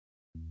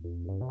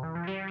Hello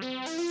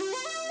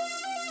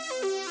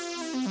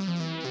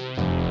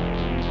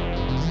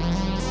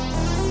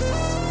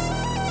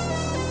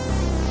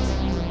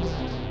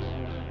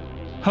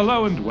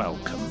and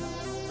welcome.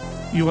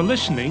 You are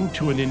listening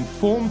to an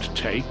informed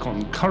take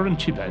on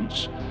current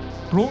events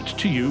brought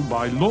to you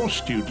by law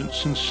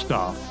students and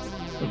staff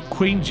of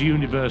Queen's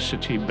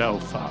University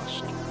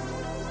Belfast.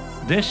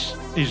 This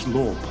is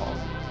LawPod.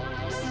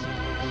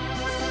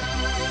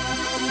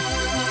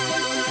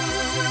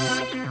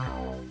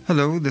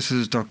 Hello, this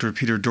is Dr.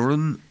 Peter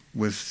Doran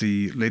with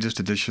the latest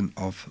edition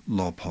of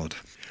LawPod.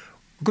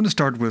 We're going to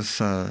start with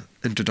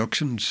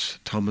introductions,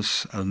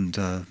 Thomas and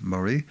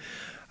Murray.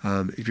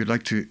 If you'd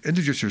like to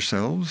introduce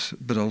yourselves,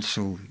 but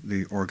also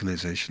the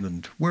organisation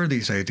and where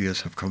these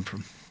ideas have come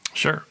from.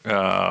 Sure.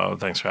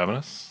 Thanks for having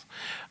us.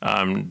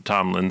 I'm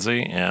Tom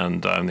Lindsay,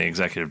 and I'm the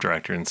Executive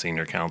Director and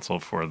Senior Counsel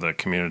for the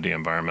Community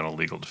Environmental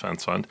Legal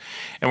Defense Fund.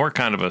 And we're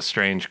kind of a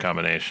strange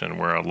combination.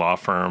 We're a law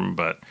firm,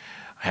 but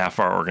half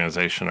our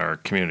organization are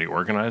community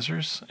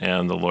organizers,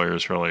 and the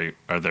lawyers really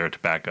are there to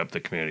back up the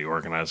community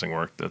organizing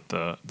work that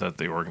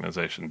the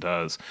organization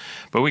does.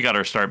 But we got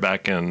our start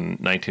back in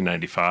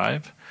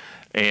 1995.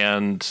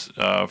 And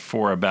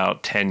for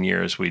about 10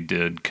 years, we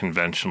did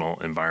conventional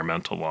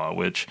environmental law,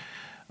 which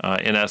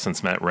in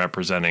essence meant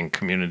representing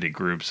community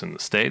groups in the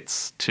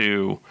states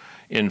to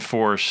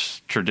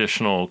enforce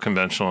traditional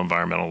conventional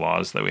environmental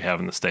laws that we have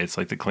in the states,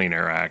 like the Clean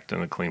Air Act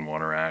and the Clean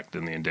Water Act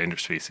and the Endangered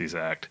Species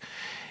Act.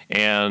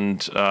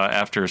 And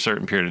after a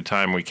certain period of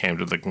time, we came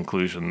to the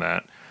conclusion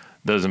that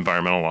those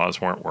environmental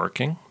laws weren't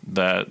working,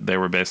 that they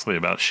were basically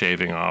about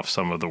shaving off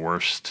some of the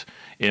worst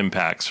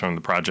impacts from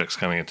the projects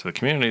coming into the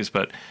communities,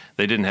 but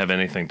they didn't have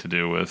anything to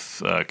do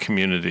with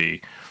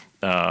community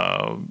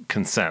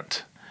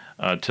consent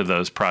to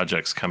those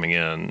projects coming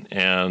in.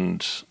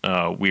 And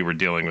we were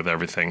dealing with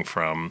everything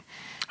from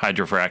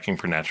hydrofracking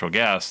for natural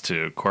gas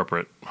to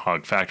corporate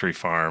hog factory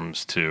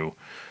farms to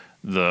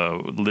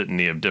the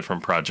litany of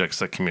different projects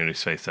that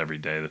communities face every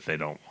day that they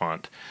don't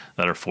want,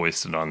 that are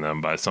foisted on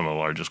them by some of the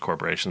largest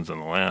corporations in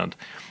the land.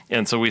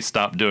 And so we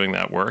stopped doing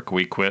that work.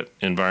 We quit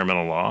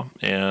environmental law,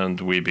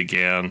 and we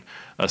began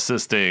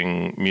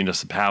assisting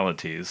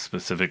municipalities,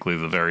 specifically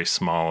the very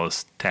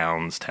smallest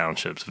towns,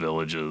 townships,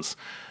 villages,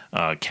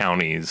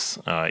 counties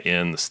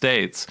in the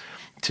states,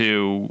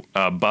 to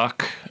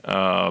buck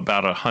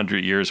about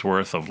 100 years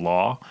worth of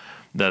law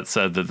that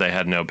said that they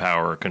had no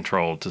power or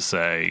control to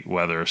say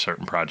whether a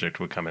certain project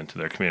would come into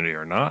their community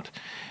or not.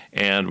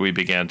 And we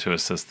began to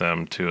assist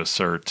them to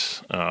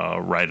assert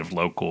right of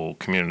local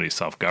community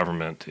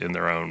self-government in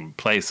their own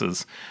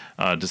places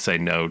to say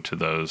no to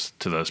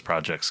those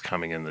projects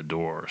coming in the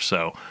door.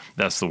 So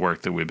that's the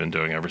work that we've been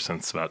doing ever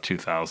since about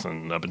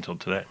 2000 up until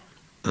today.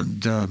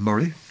 And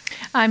Murray?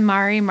 I'm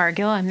Mari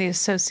Margill. I'm the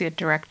Associate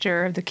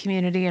Director of the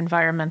Community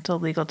Environmental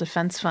Legal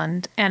Defense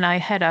Fund, and I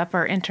head up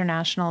our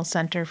International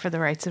Center for the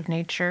Rights of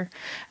Nature.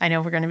 I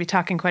know we're going to be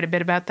talking quite a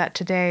bit about that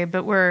today,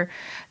 but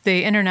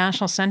the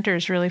International Center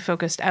is really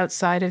focused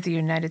outside of the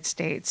United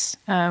States,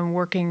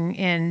 working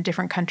in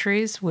different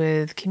countries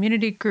with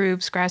community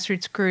groups,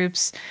 grassroots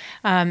groups,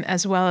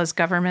 as well as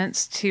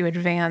governments to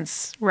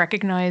advance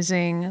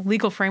recognizing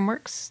legal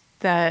frameworks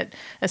that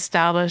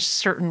establish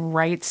certain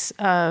rights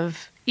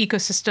of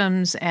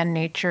ecosystems and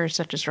nature,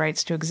 such as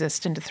rights to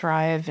exist and to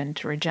thrive and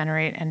to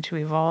regenerate and to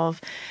evolve.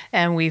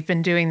 And we've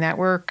been doing that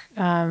work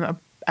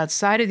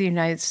outside of the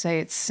United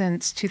States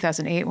since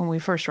 2008, when we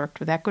first worked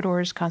with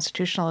Ecuador's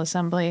Constitutional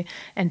Assembly.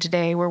 And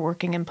today we're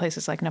working in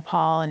places like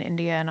Nepal and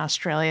India and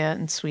Australia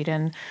and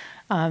Sweden.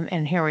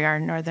 And here we are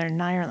in Northern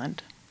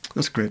Ireland.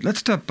 That's great. Let's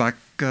step back,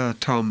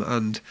 Tom,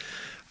 and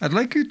I'd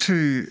like you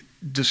to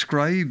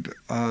describe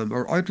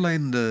or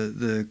outline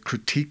the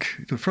critique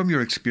from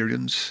your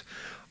experience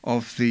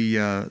of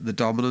the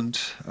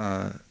dominant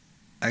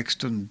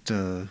extant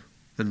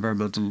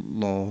environmental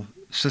law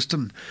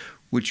system,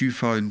 which you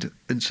found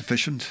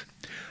insufficient,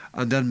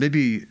 and then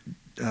maybe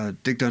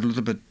dig down a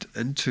little bit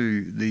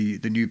into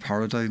the new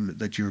paradigm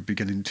that you're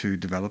beginning to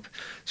develop.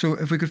 So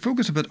if we could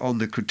focus a bit on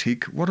the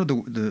critique, what are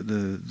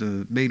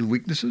the main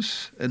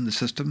weaknesses in the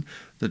system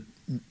that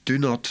do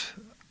not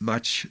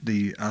match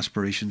the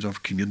aspirations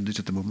of communities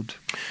at the moment?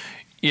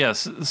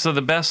 Yes. So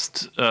the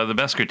best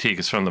critique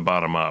is from the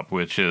bottom up,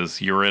 which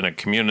is you're in a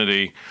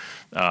community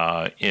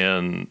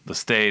in the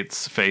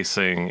States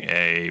facing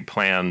a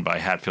plan by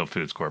Hatfield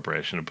Foods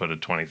Corporation to put a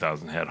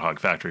 20,000 head hog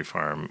factory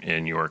farm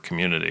in your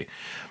community.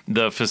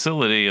 The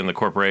facility and the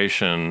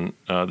corporation,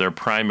 their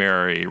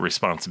primary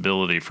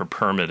responsibility for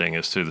permitting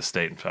is through the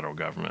state and federal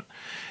government.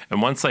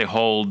 And once they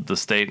hold the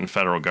state and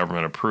federal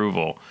government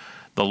approval,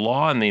 the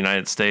law in the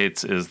United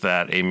States is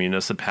that a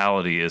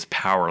municipality is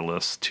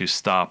powerless to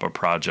stop a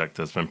project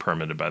that's been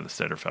permitted by the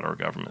state or federal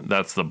government.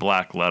 That's the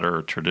black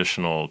letter,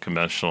 traditional,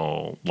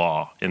 conventional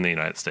law in the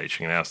United States.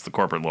 You can ask the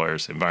corporate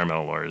lawyers,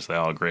 environmental lawyers, they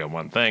all agree on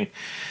one thing,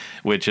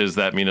 which is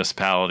that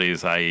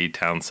municipalities, i.e.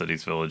 towns,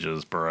 cities,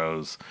 villages,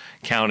 boroughs,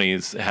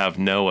 counties, have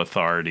no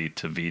authority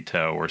to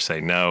veto or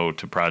say no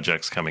to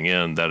projects coming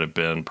in that have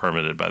been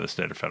permitted by the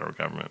state or federal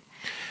government.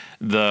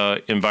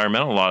 The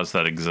environmental laws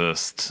that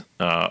exist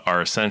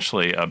are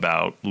essentially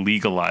about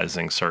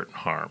legalizing certain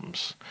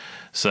harms.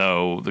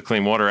 So the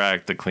Clean Water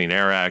Act, the Clean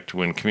Air Act,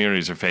 when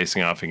communities are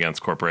facing off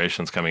against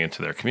corporations coming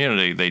into their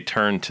community, they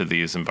turn to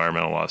these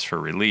environmental laws for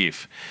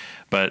relief.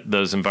 But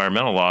those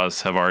environmental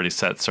laws have already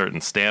set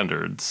certain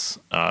standards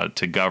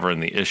to govern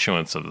the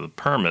issuance of the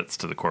permits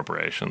to the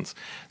corporations.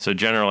 So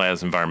generally,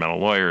 as environmental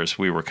lawyers,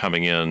 we were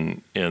coming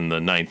in the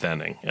ninth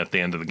inning at the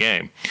end of the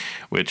game,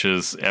 which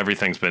is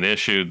everything's been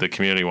issued, the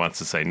community wants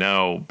to say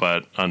no,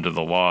 but under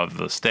the law of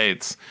the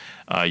states,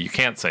 you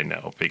can't say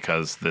no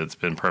because it's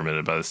been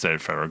permitted by the state or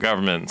federal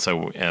government.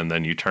 And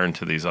then you turn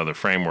to these other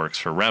frameworks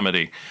for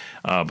remedy.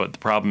 But the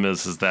problem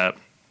is that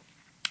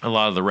a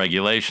lot of the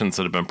regulations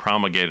that have been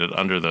promulgated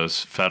under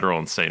those federal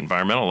and state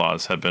environmental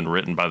laws have been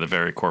written by the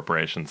very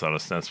corporations that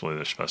ostensibly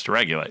they're supposed to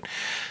regulate.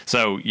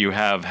 So you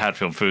have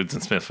Hatfield Foods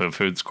and Smithfield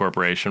Foods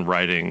Corporation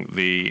writing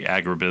the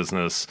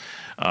agribusiness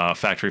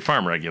factory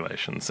farm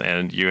regulations,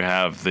 and you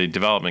have the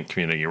development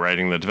community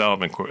writing the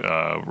development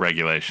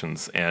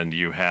regulations, and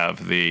you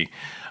have the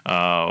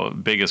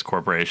biggest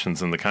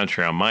corporations in the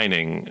country on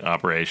mining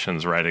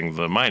operations writing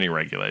the mining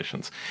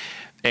regulations.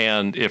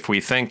 And if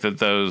we think that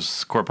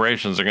those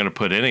corporations are going to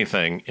put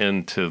anything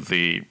into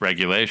the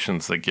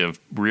regulations that give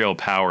real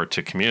power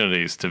to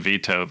communities to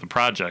veto the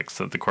projects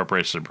that the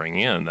corporations are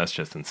bringing in, that's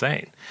just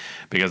insane.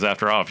 Because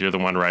after all, if you're the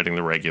one writing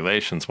the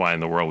regulations, why in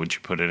the world would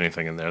you put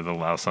anything in there that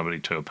allows somebody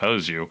to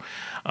oppose you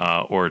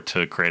or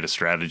to create a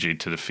strategy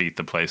to defeat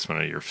the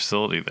placement of your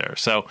facility there?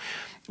 So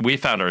we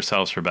found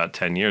ourselves for about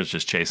 10 years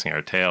just chasing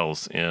our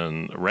tails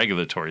in a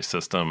regulatory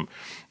system.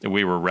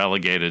 We were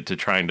relegated to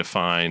trying to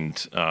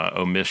find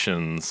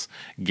omissions,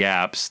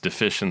 gaps,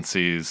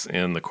 deficiencies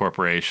in the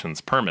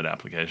corporation's permit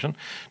application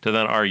to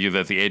then argue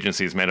that the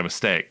agencies made a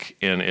mistake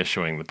in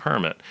issuing the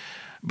permit.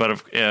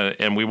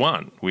 And we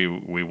won.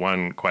 We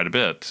won quite a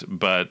bit.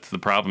 But the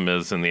problem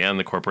is, in the end,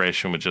 the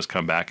corporation would just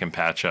come back and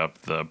patch up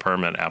the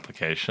permit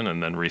application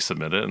and then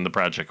resubmit it, and the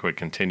project would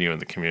continue in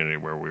the community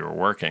where we were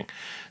working.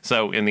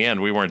 So in the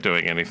end, we weren't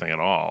doing anything at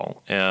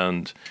all.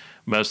 And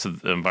most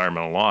of the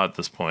environmental law at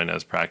this point,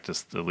 as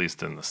practiced at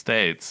least in the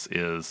States,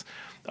 is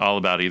all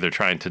about either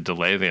trying to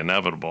delay the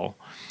inevitable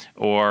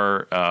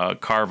or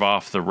carve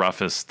off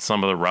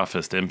some of the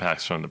roughest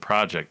impacts from the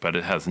project, but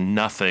it has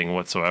nothing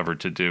whatsoever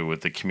to do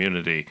with the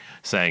community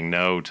saying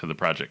no to the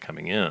project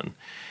coming in.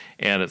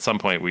 And at some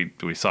point,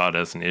 we saw it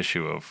as an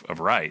issue of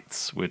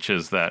rights, which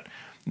is that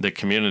the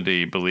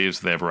community believes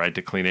they have a right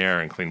to clean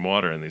air and clean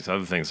water and these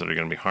other things that are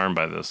going to be harmed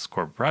by this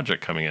corporate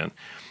project coming in.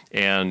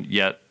 And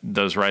yet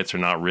those rights are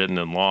not written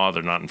in law.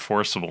 They're not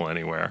enforceable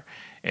anywhere.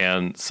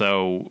 And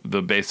so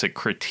the basic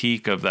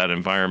critique of that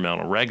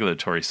environmental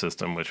regulatory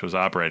system, which was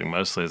operating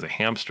mostly as a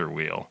hamster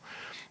wheel,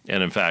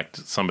 and in fact,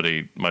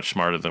 somebody much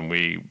smarter than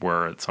we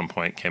were at some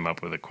point came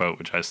up with a quote,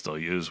 which I still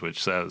use,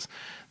 which says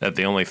that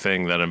the only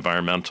thing that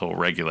environmental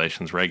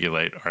regulations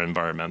regulate are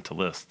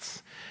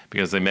environmentalists,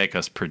 because they make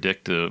us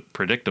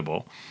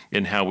predictable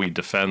in how we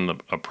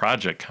defend a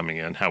project coming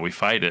in, how we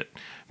fight it,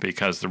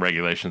 because the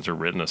regulations are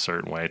written a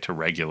certain way to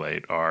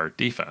regulate our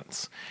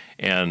defense.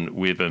 And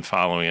we've been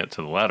following it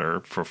to the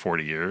letter for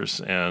 40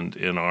 years. And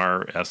in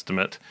our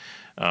estimate,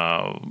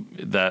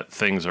 that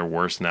things are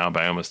worse now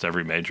by almost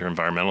every major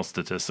environmental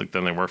statistic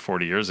than they were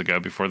 40 years ago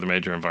before the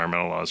major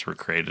environmental laws were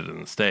created in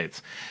the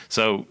States.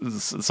 So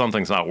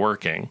something's not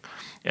working,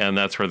 and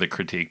that's where the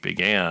critique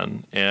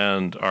began.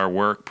 And our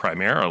work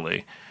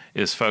primarily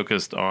is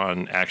focused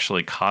on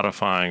actually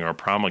codifying or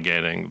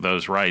promulgating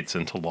those rights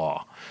into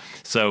law.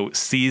 So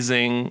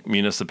seizing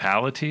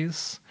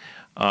municipalities,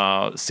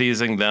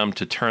 seizing them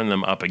to turn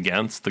them up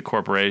against the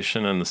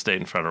corporation and the state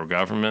and federal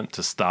government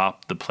to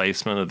stop the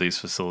placement of these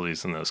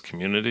facilities in those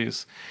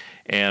communities,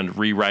 and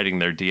rewriting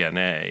their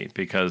DNA,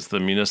 because the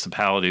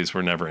municipalities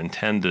were never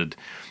intended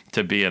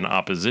to be in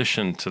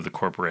opposition to the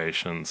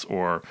corporations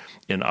or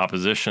in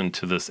opposition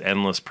to this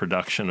endless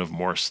production of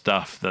more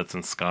stuff that's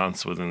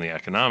ensconced within the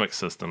economic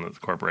system that the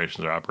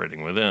corporations are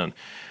operating within,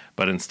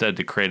 but instead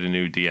to create a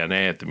new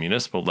DNA at the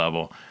municipal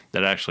level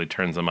that actually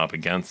turns them up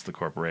against the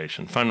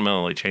corporation,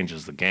 fundamentally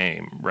changes the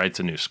game, writes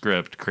a new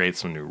script,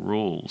 creates some new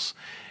rules,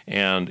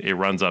 and it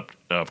runs up,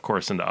 of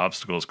course, into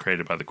obstacles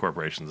created by the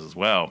corporations as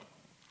well.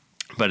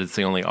 But it's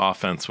the only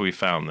offense we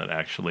found that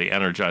actually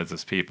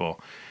energizes people,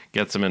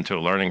 gets them into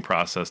a learning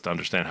process to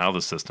understand how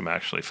the system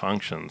actually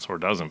functions or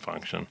doesn't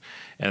function,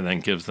 and then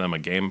gives them a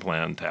game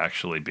plan to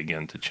actually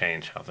begin to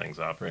change how things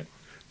operate.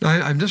 Now,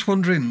 I'm just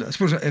wondering, I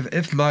suppose,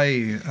 if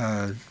I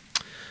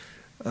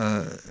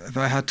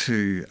had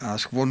to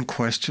ask one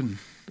question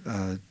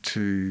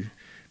to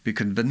be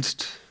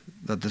convinced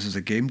that this is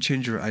a game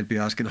changer, I'd be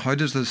asking, how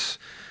does this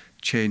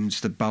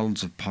change the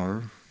balance of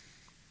power?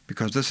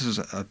 Because this is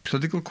a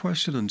political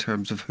question in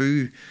terms of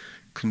who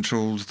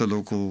controls the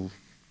local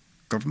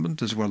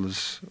government as well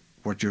as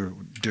what you're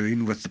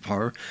doing with the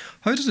power.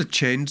 How does it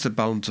change the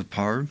balance of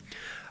power?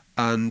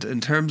 And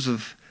in terms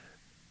of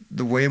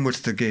the way in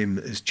which the game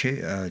is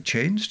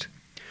changed,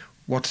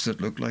 What does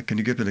it look like? Can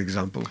you give an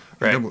example?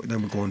 Right. And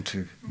then we'll go on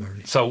to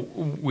Mary. So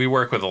we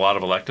work with a lot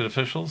of elected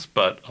officials,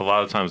 but a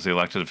lot of times the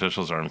elected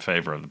officials are in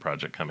favor of the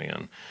project coming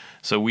in.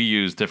 So we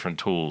use different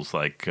tools,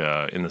 like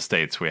in the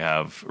States, we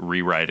have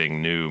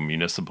rewriting new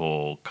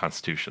municipal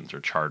constitutions or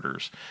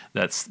charters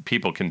that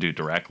people can do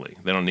directly.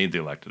 They don't need the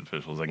elected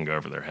officials. They can go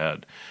over their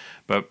head.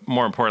 But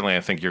more importantly,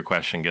 I think your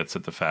question gets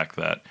at the fact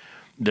that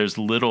there's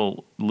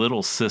little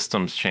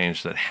systems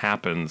change that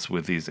happens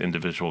with these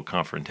individual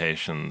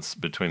confrontations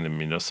between the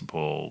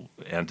municipal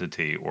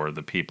entity or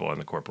the people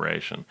and the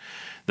corporation.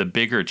 The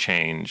bigger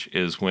change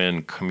is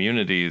when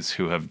communities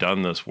who have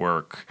done this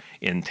work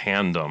in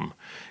tandem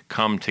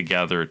come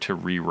together to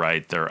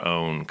rewrite their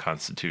own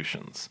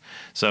constitutions.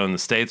 So in the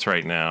States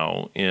right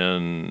now,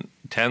 in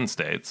 10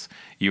 states,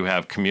 you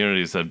have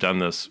communities that have done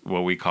this,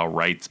 what we call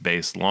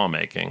rights-based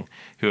lawmaking,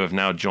 who have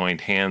now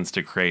joined hands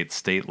to create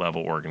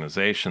state-level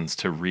organizations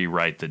to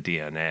rewrite the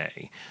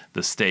DNA,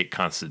 the state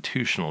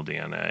constitutional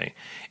DNA,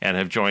 and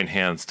have joined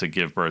hands to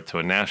give birth to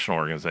a national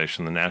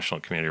organization, the National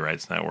Community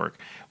Rights Network,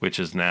 which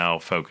is now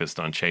focused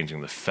on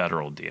changing the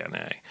federal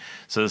DNA.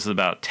 So this is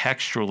about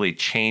textually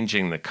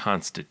changing the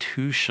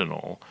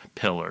constitutional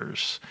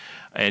pillars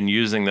and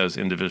using those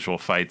individual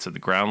fights at the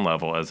ground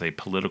level as a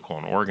political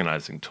and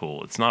organizing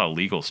tool. It's not a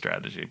legal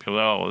strategy. People,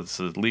 oh, it's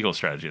a legal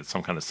strategy. It's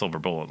some kind of silver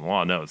bullet in the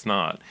law. No, it's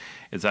not.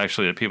 It's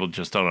actually that people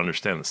just don't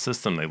understand the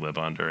system they live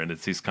under, and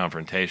it's these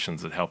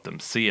confrontations that help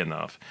them see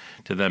enough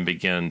to then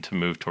begin to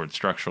move towards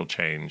structural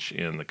change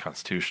in the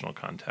constitutional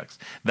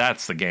context.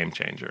 That's the game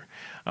changer.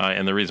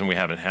 And the reason we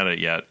haven't had it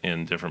yet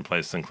in different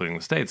places, including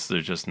the States,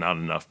 there's just not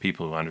enough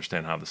people who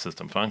understand how the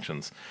system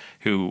functions,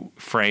 who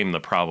frame the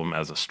problem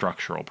as a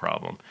structural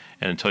problem.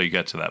 And until you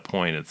get to that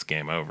point, it's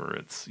game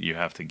over. You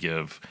have to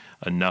give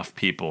enough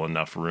people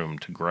enough room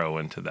to grow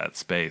into that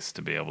space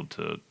to be able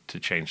to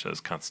change those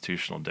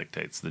constitutional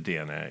dictates, the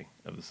DNA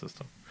of the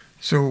system.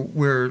 So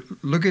we're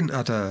looking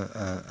at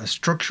a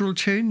structural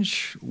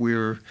change.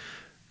 We're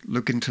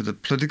looking to the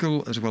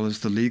political as well as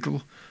the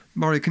legal.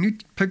 Mari, can you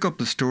pick up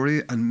the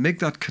story and make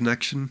that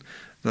connection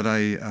that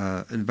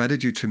I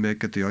invited you to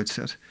make at the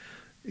outset?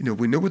 You know,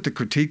 we know what the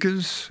critique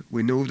is.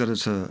 We know that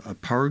it's a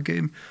power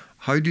game.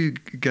 How do you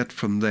get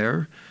from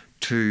there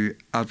to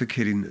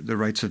advocating the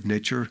rights of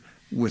nature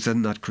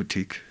within that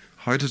critique?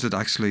 How does it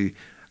actually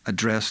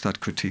address that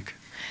critique?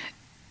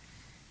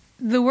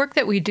 The work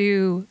that we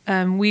do,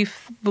 we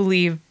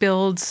believe,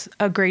 builds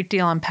a great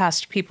deal on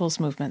past people's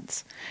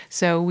movements.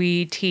 So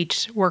we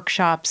teach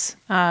workshops,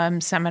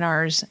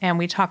 seminars, and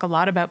we talk a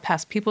lot about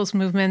past people's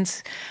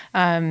movements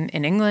in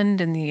England,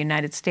 in the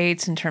United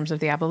States, in terms of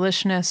the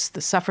abolitionists,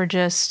 the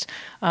suffragists,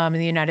 in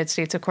the United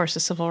States, of course, the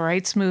civil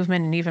rights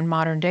movement, and even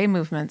modern day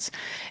movements.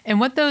 And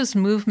what those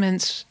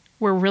movements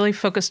were really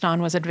focused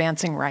on was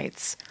advancing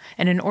rights.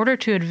 And in order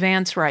to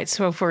advance rights,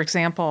 so for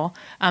example,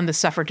 the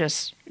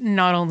suffragists,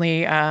 not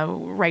only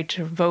right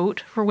to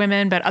vote for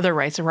women, but other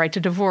rights, a right to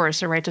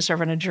divorce, a right to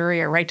serve on a jury,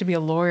 a right to be a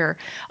lawyer,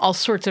 all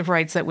sorts of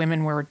rights that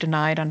women were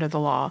denied under the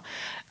law.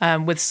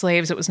 With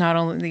slaves, it was not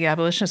only, the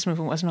abolitionist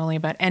movement wasn't only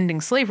about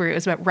ending slavery, it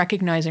was about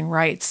recognizing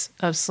rights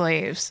of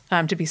slaves,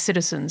 to be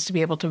citizens, to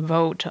be able to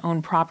vote, to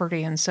own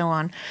property, and so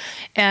on.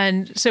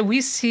 And so we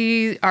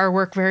see our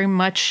work very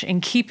much in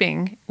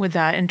keeping with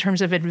that in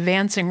terms of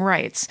advancing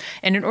rights.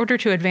 And in order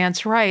to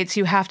advance rights,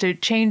 you have to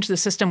change the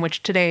system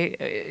which today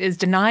is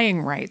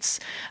denying rights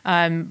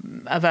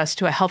of us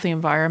to a healthy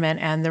environment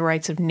and the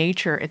rights of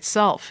nature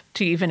itself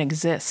to even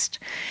exist.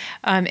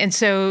 And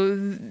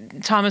so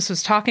Thomas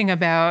was talking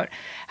about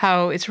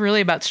how it's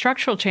really about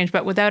structural change,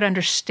 but without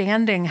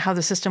understanding how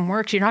the system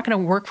works, you're not going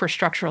to work for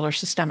structural or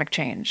systemic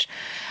change.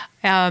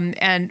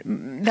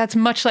 And that's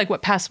much like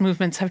what past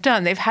movements have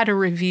done. They've had to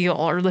reveal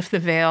or lift the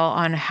veil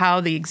on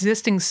how the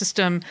existing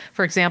system,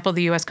 for example,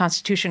 the U.S.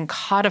 Constitution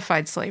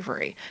codified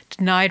slavery,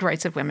 denied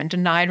rights of women,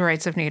 denied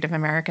rights of Native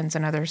Americans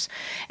and others,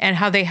 and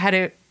how they had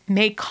to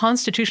make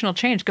constitutional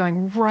change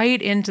going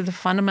right into the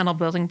fundamental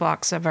building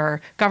blocks of our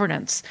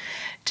governance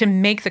to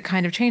make the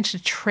kind of change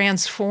to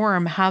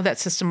transform how that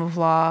system of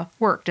law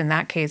worked, in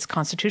that case,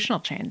 constitutional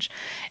change.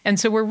 And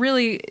so we're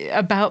really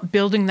about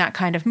building that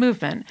kind of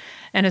movement.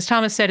 And as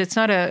Thomas said, it's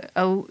not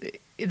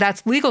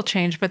that's legal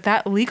change, but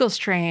that legal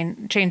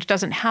change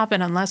doesn't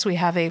happen unless we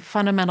have a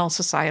fundamental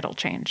societal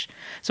change.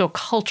 So a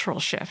cultural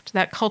shift.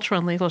 That cultural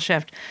and legal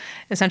shift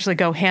essentially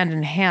go hand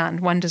in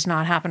hand. One does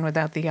not happen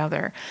without the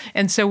other.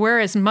 And so we're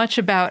as much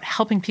about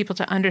helping people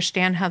to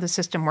understand how the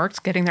system works,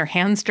 getting their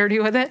hands dirty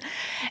with it,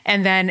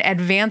 and then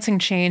advancing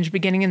change,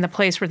 beginning in the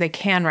place where they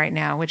can right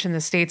now, which in the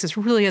States is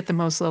really at the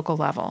most local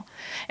level.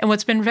 And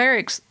what's been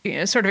very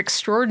sort of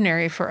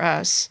extraordinary for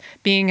us,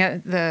 being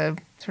at the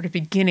sort of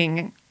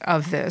beginning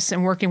of this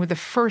and working with the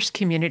first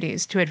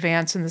communities to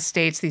advance in the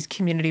States these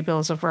community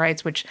bills of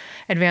rights, which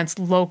advance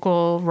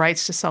local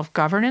rights to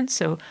self-governance,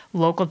 so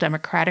local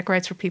democratic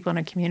rights for people in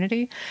a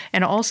community,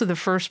 and also the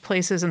first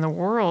places in the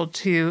world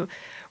to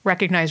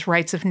recognize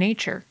rights of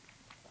nature.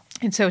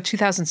 And so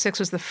 2006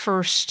 was the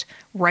first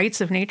rights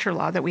of nature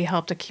law that we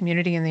helped a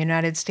community in the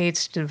United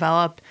States to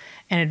develop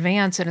and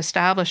advance and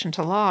establish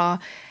into law.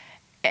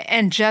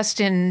 And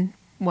just in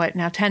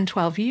now 10,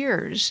 12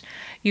 years,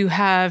 you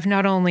have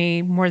not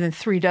only more than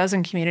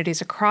 36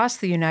 communities across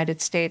the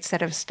United States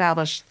that have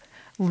established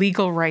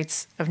legal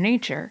rights of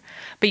nature,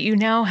 but you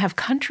now have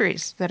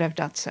countries that have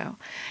done so.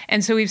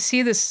 And so we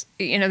see this,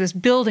 this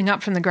building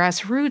up from the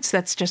grassroots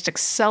that's just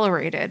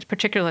accelerated,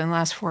 particularly in the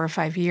last 4 or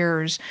 5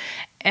 years.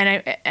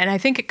 And I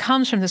think it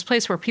comes from this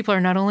place where people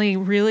are not only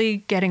really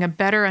getting a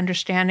better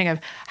understanding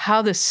of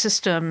how the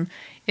system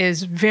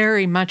is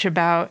very much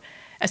about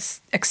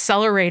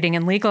accelerating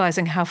and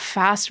legalizing how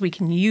fast we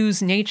can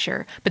use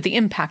nature, but the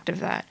impact of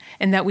that,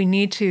 and that we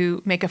need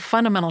to make a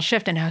fundamental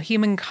shift in how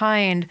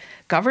humankind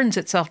governs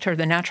itself toward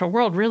the natural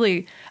world,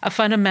 really a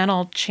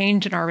fundamental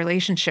change in our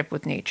relationship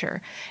with nature.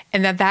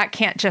 And that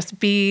can't just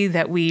be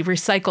that we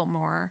recycle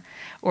more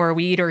or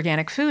we eat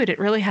organic food. It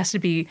really has to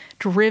be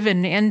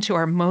driven into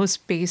our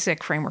most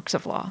basic frameworks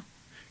of law.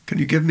 Can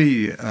you give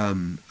me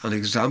an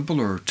example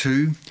or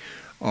two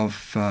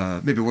of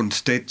maybe one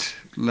state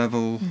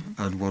level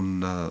and one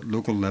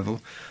local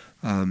level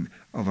of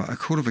a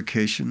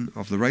codification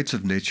of the rights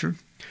of nature,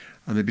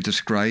 and maybe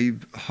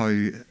describe how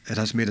it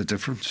has made a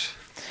difference?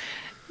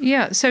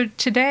 Yeah, so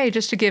today,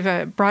 just to give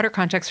a broader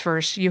context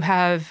first, you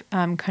have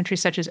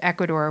countries such as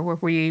Ecuador, where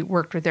we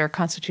worked with their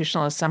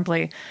constitutional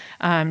assembly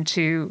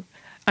to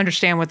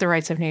understand what the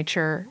rights of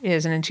nature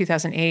is. And in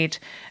 2008,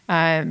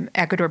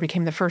 Ecuador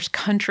became the first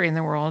country in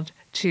the world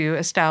to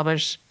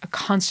establish a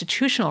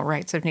constitutional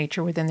rights of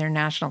nature within their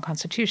national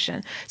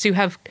constitution. So you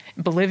have,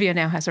 Bolivia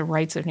now has a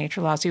rights of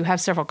nature law. So you have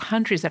several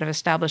countries that have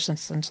established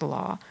this into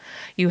law.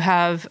 You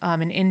have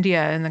in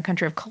India, in the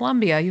country of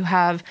Colombia, you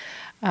have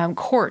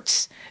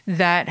courts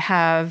that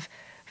have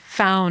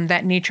found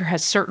that nature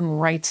has certain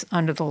rights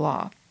under the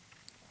law.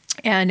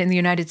 And in the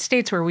United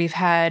States, where we've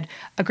had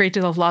a great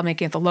deal of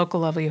lawmaking at the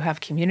local level, you have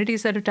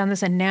communities that have done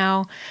this. And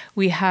now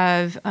we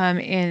have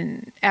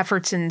in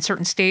efforts in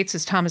certain states,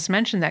 as Thomas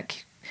mentioned,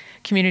 that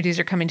communities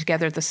are coming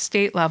together at the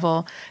state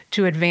level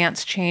to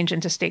advance change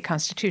into state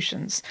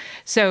constitutions.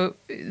 So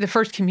the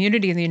first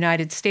community in the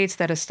United States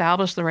that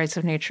established the rights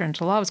of nature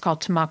into law was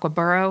called Tamaqua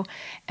Borough.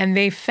 And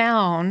they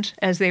found,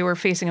 as they were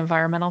facing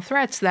environmental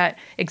threats, that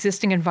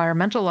existing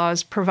environmental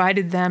laws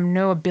provided them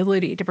no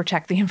ability to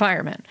protect the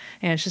environment.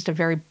 And it's just a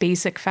very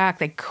basic fact.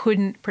 They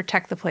couldn't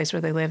protect the place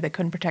where they live. They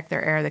couldn't protect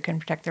their air. They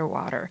couldn't protect their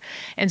water.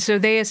 And so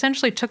they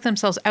essentially took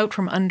themselves out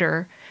from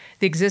under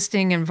the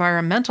existing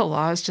environmental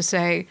laws to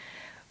say,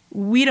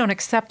 we don't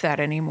accept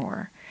that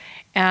anymore.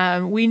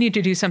 We need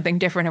to do something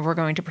different if we're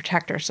going to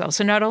protect ourselves.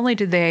 So not only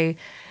did they,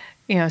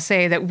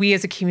 say that we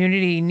as a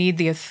community need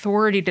the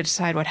authority to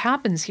decide what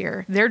happens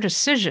here, their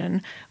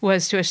decision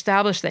was to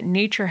establish that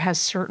nature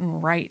has certain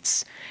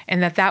rights,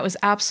 and that was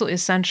absolutely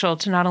essential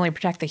to not only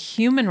protect the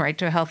human right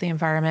to a healthy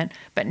environment,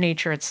 but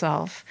nature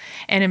itself.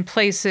 And in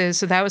places,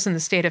 so that was in the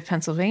state of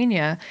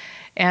Pennsylvania,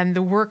 and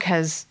the work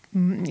has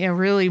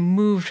really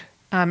moved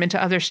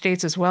into other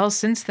states as well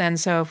since then.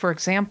 So, for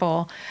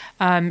example,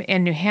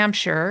 in New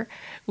Hampshire,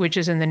 which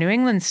is in the New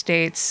England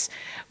states,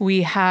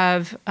 we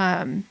have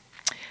a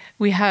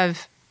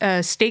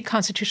state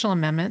constitutional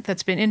amendment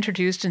that's been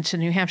introduced into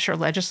New Hampshire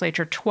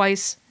legislature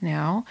twice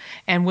now,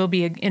 and will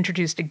be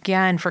introduced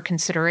again for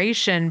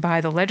consideration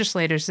by the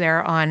legislators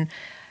there on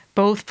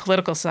both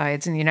political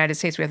sides. In the United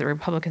States, we have the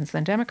Republicans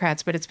and the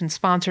Democrats, but it's been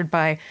sponsored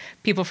by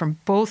people from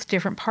both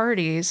different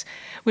parties,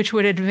 which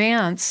would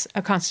advance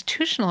a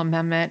constitutional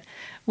amendment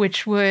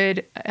which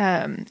would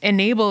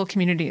enable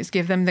communities,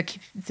 give them the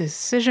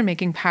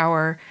decision-making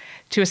power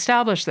to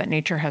establish that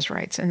nature has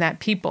rights and that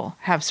people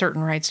have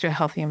certain rights to a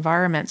healthy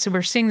environment. So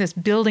we're seeing this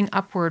building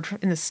upward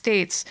in the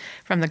states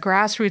from the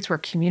grassroots where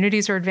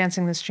communities are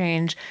advancing this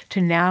change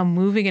to now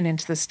moving it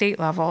into the state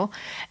level.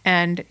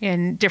 And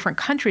in different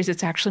countries,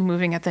 it's actually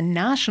moving at the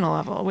national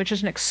level, which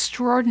is an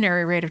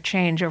extraordinary rate of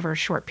change over a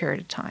short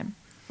period of time.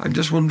 I'm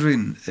just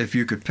wondering if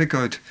you could pick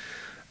out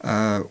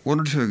one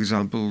or two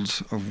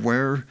examples of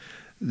where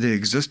the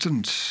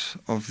existence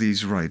of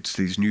these rights,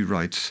 these new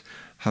rights,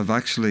 have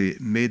actually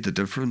made the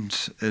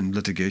difference in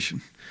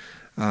litigation.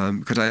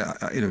 Because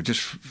I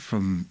just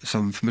from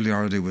some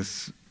familiarity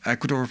with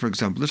Ecuador, for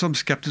example, there's some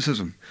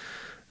skepticism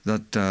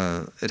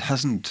that it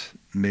hasn't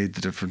made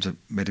the difference that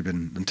might have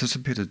been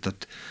anticipated,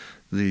 that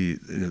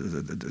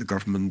the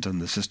government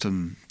and the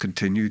system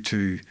continue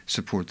to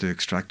support the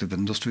extractive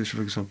industries,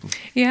 for example.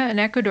 Yeah, in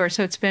Ecuador,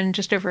 so it's been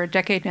just over a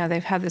decade now,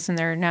 they've had this in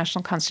their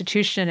national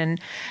constitution,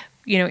 and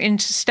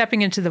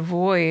stepping into the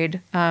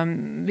void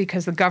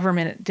because the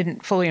government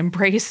didn't fully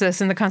embrace this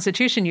in the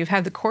Constitution. You've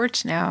had the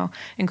courts now,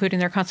 including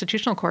their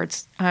constitutional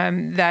courts,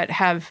 that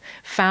have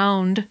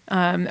affirmed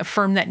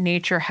that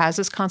nature has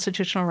this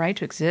constitutional right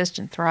to exist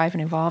and thrive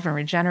and evolve and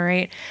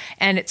regenerate,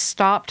 and it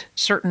stopped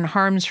certain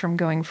harms from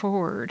going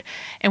forward.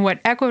 And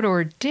what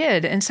Ecuador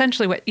did,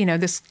 essentially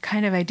this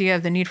kind of idea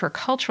of the need for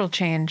cultural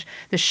change,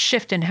 the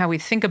shift in how we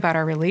think about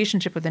our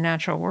relationship with the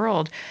natural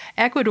world,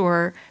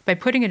 Ecuador, by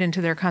putting it into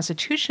their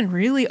constitution,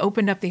 really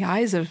opened up the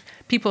eyes of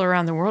people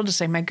around the world to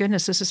say, my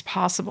goodness, this is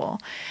possible.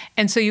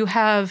 And so you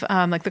have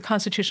like the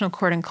Constitutional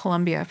Court in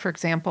Colombia, for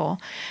example,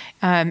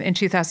 in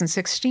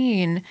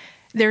 2016,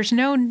 there's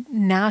no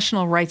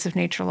national rights of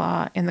nature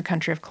law in the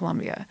country of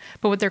Colombia.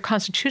 But what their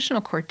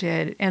constitutional court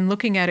did, and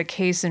looking at a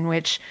case in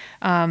which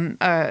the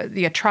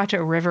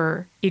Atrato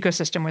River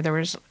ecosystem, where there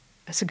was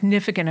a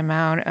significant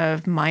amount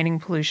of mining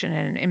pollution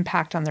and an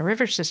impact on the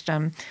river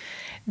system,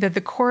 that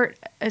the court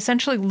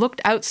essentially looked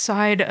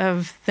outside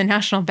of the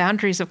national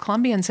boundaries of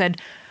Colombia and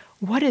said,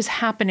 what is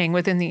happening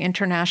within the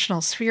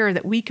international sphere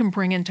that we can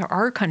bring into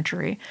our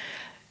country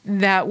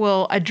that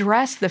will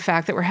address the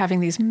fact that we're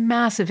having these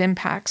massive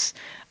impacts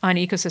on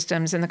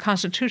ecosystems? And the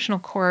Constitutional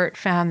Court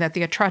found that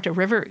the Atrato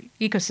River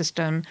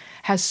ecosystem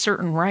has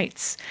certain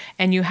rights.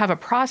 And you have a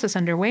process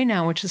underway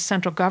now, which the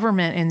central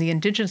government and the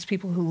indigenous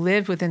people who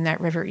live within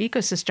that river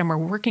ecosystem are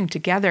working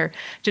together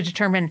to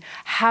determine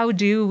how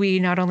do we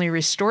not only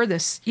restore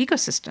this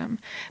ecosystem,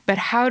 but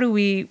how do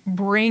we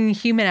bring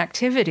human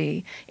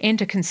activity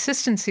into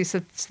consistency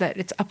so that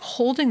it's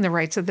upholding the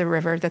rights of the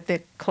river that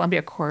the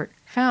Columbia Court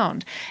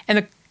found.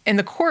 And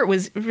the court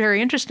was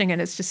very interesting in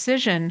its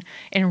decision.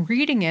 In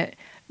reading it,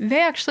 they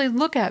actually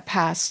look at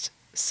past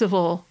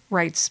civil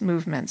rights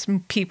movements,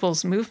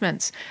 people's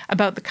movements,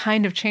 about the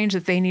kind of change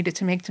that they needed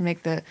to make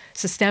the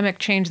systemic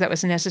change that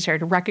was necessary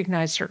to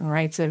recognize certain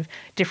rights of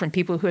different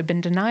people who had been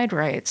denied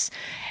rights.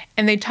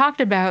 And they talked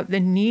about the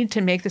need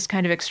to make this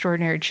kind of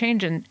extraordinary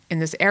change in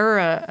this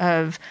era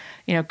of,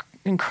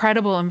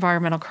 incredible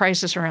environmental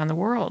crisis around the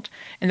world.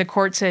 And the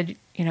court said,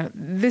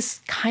 this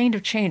kind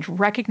of change,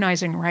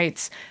 recognizing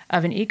rights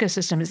of an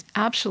ecosystem, is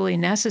absolutely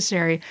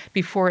necessary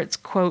before it's,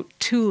 quote,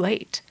 too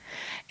late.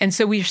 And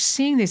so we're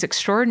seeing these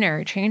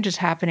extraordinary changes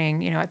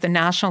happening, at the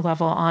national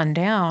level on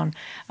down,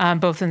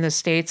 both in the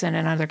States and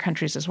in other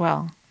countries as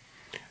well.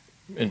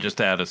 And just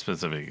to add a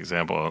specific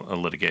example, a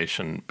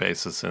litigation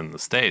basis in the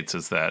States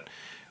is that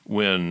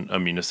when a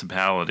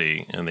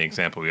municipality, and the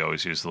example we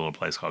always use is a little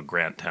place called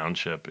Grant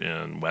Township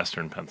in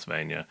western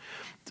Pennsylvania,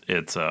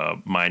 it's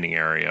a mining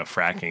area,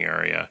 fracking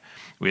area.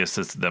 We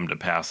assisted them to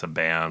pass a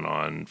ban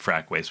on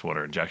frack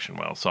wastewater injection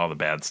wells. So all the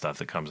bad stuff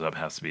that comes up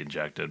has to be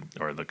injected,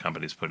 or the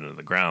companies put it into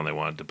the ground. They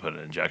wanted to put an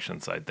injection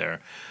site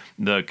there.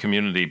 The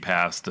community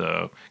passed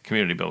a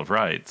Community Bill of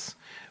Rights,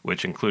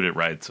 which included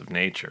rights of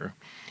nature.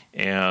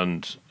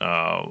 And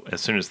as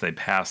soon as they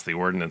passed the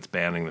ordinance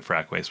banning the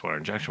frack wastewater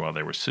injection well,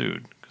 they were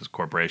sued, because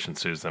corporation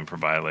sues them for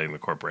violating the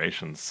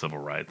corporation's civil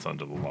rights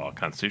under the law,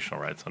 constitutional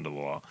rights under the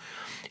law.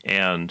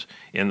 And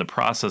in the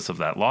process of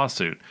that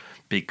lawsuit,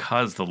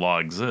 because the law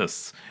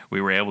exists,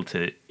 we were able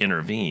to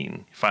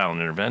intervene, file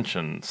an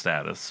intervention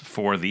status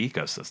for the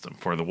ecosystem,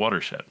 for the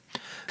watershed.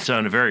 So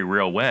in a very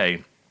real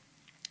way,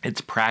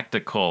 it's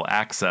practical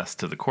access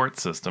to the court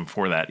system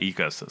for that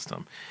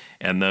ecosystem.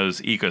 And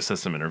those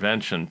ecosystem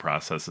intervention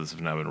processes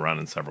have now been run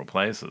in several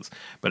places.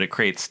 But it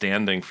creates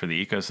standing for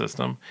the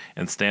ecosystem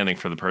and standing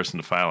for the person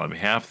to file on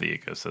behalf of the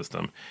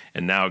ecosystem.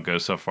 And now it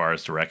goes so far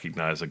as to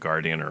recognize a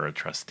guardian or a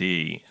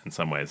trustee, in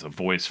some ways a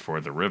voice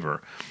for the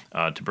river,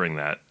 to bring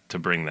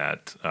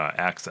that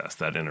access,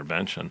 that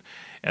intervention.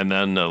 And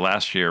then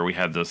last year we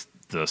had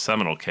the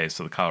seminal case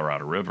of the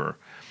Colorado River,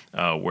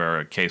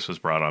 where a case was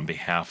brought on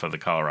behalf of the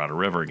Colorado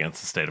River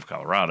against the state of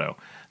Colorado.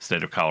 The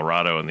state of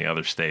Colorado and the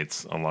other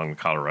states along the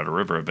Colorado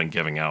River have been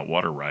giving out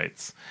water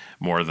rights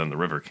more than the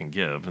river can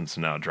give, and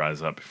so now it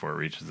dries up before it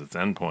reaches its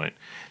endpoint.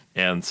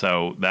 And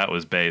so that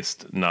was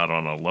based not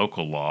on a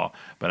local law,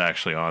 but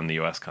actually on the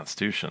U.S.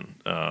 Constitution,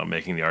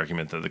 making the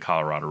argument that the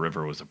Colorado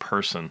River was a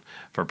person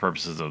for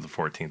purposes of the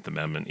 14th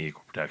Amendment,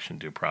 equal protection,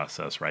 due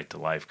process, right to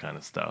life kind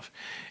of stuff.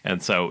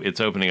 And so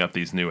it's opening up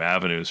these new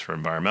avenues for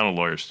environmental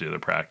lawyers to do their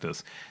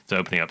practice. It's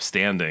opening up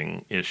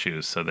standing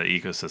issues so that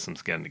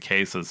ecosystems get into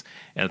cases.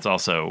 And it's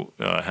also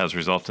has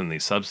resulted in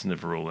these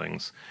substantive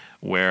rulings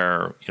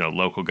where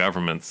local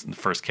governments, the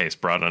first case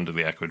brought under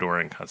the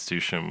Ecuadorian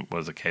Constitution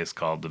was a case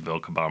called the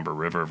Vilcabamba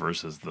River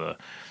versus the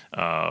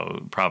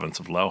province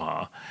of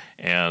Loja.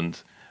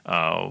 And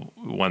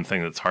one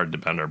thing that's hard to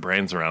bend our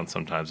brains around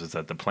sometimes is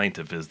that the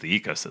plaintiff is the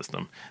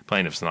ecosystem.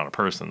 Plaintiff's not a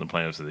person, the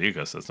plaintiff's the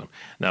ecosystem.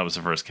 And that was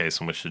the first case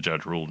in which the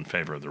judge ruled in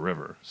favor of the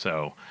river.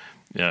 So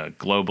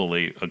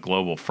globally, a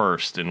global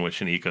first in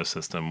which an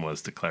ecosystem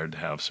was declared to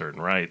have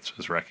certain rights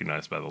was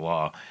recognized by the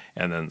law,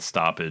 and then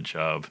stoppage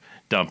of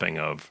dumping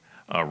of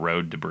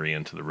road debris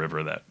into the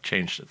river that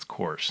changed its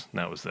course. And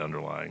that was the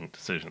underlying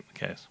decision in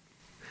the case.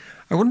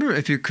 I wonder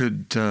if you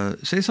could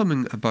say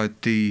something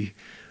about the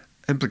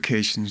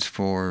implications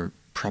for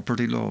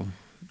property law,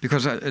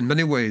 because in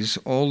many ways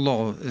all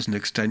law is an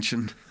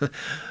extension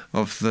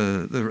of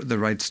the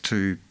rights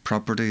to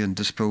property and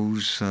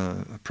dispose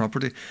of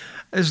property.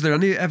 Is there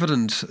any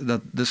evidence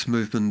that this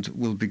movement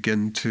will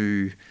begin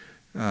to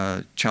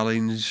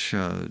challenge,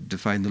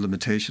 define the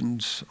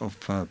limitations of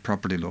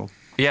property law?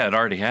 Yeah, it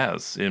already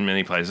has in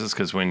many places,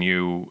 because when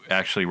you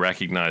actually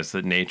recognize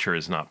that nature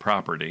is not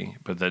property,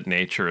 but that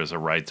nature is a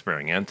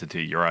rights-bearing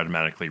entity, you're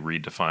automatically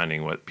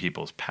redefining what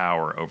people's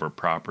power over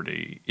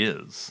property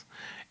is.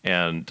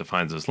 and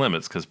defines those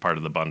limits because part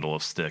of the bundle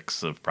of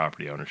sticks of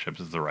property ownership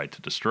is the right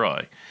to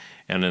destroy.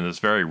 And in this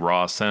very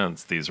raw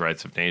sense, these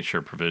rights of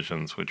nature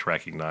provisions, which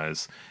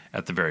recognize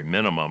at the very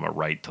minimum a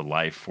right to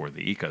life for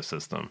the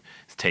ecosystem,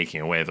 is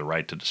taking away the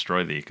right to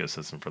destroy the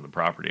ecosystem for the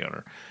property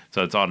owner.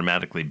 So it's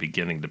automatically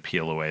beginning to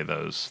peel away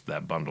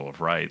that bundle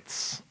of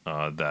rights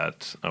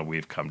that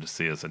we've come to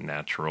see as a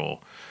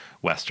natural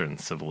Western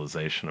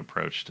civilization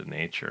approach to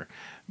nature.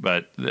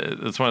 But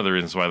it's one of the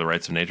reasons why the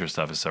rights of nature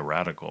stuff is so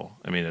radical.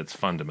 I mean, it's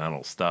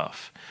fundamental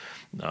stuff.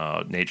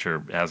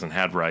 Nature hasn't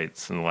had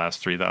rights in the last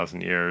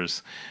 3,000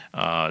 years,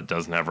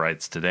 doesn't have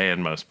rights today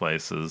in most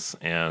places,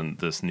 and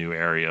this new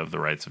area of the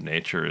rights of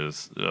nature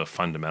is a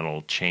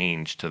fundamental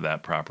change to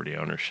that property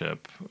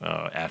ownership,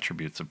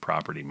 attributes of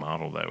property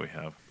model that we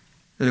have.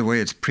 In a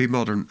way, it's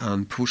pre-modern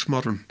and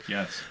post-modern.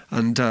 Yes.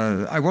 And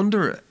I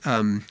wonder,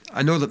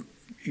 I know that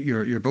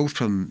you're both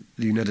from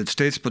the United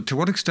States, but to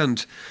what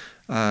extent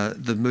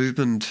the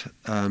movement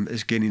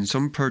is gaining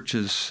some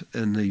purchase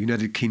in the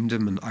United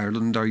Kingdom and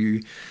Ireland? Are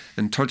you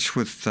in touch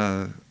with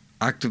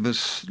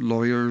activists,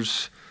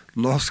 lawyers,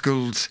 law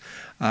schools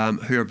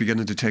who are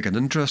beginning to take an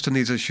interest in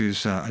these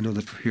issues? I know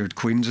that here at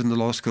Queen's in the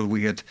law school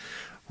we had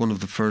one of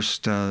the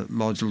first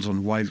modules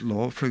on wild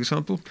law, for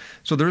example.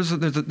 So there's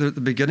the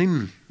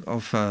beginning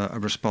of a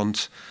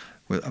response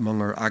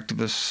among our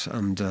activists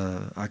and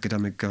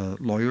academic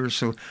lawyers.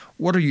 So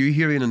what are you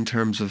hearing in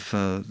terms of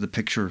the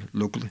picture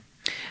locally?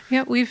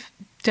 Yeah, we've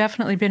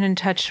definitely been in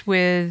touch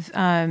with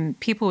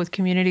people, with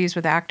communities,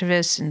 with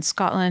activists in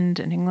Scotland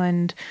and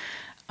England,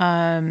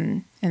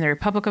 in the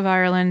Republic of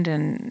Ireland,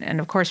 and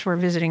of course we're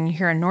visiting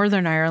here in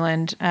Northern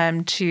Ireland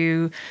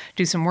to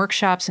do some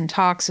workshops and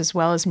talks, as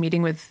well as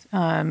meeting with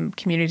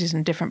communities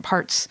in different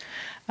parts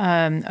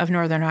of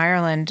Northern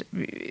Ireland.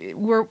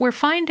 We're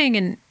finding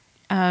in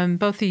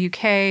both the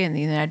UK and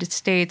the United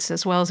States,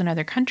 as well as in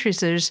other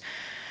countries, there's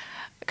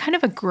kind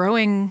of a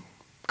growing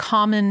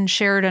common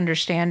shared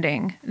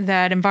understanding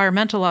that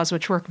environmental laws,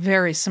 which work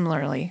very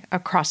similarly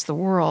across the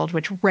world,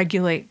 which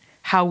regulate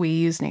how we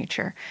use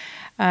nature,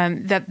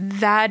 that's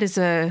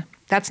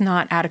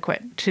not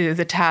adequate to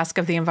the task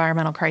of the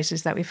environmental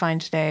crisis that we find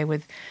today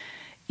with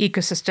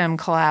ecosystem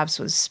collapse,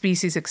 with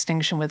species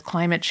extinction, with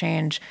climate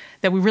change,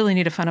 that we really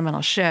need a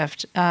fundamental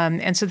shift.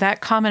 And so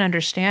that common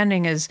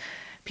understanding is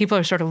people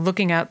are sort of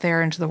looking out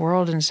there into the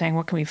world and saying,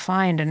 what can we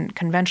find? And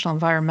conventional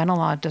environmental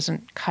law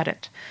doesn't cut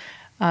it.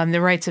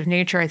 The rights of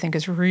nature, I think,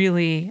 is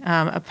really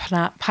a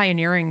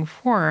pioneering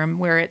form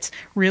where it's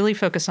really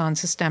focused on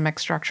systemic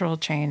structural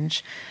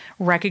change,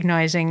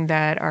 recognizing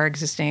that our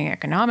existing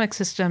economic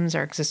systems,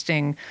 our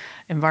existing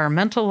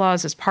environmental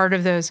laws as part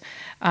of those,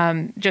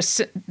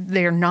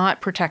 they're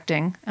not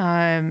protecting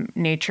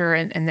nature,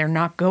 and they're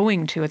not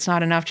going to. It's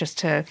not enough just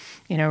to,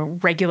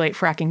 regulate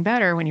fracking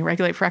better. When you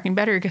regulate fracking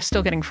better, you're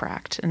still getting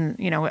fracked, and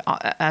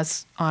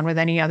as on with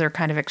any other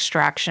kind of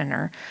extraction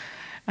or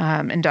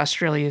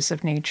industrial use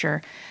of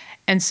nature.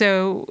 And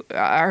so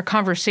our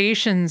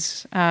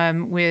conversations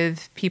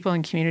with people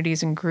and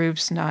communities and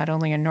groups, not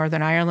only in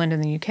Northern Ireland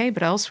and the UK,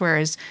 but elsewhere,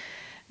 is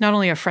not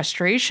only a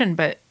frustration,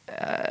 but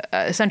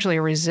essentially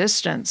a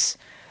resistance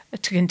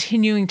to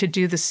continuing to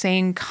do the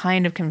same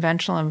kind of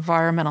conventional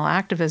environmental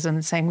activism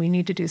and saying we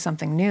need to do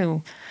something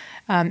new.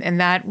 And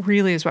that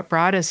really is what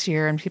brought us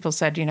here. And people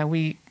said,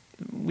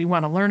 we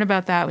want to learn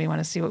about that. We want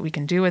to see what we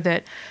can do with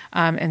it.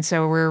 And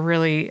so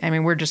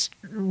we're just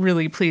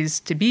really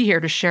pleased to be here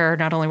to share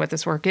not only what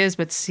this work is,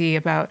 but see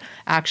about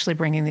actually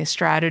bringing these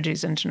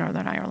strategies into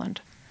Northern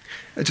Ireland.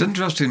 It's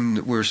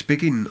interesting. We're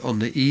speaking on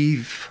the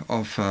eve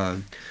of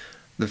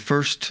the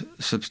first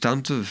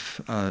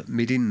substantive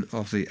meeting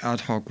of the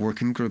ad hoc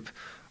working group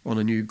on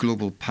a new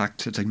global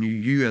pact. It's a new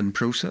UN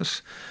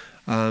process,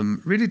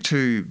 really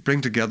to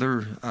bring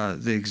together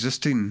the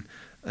existing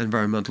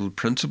environmental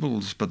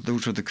principles, but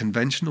those are the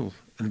conventional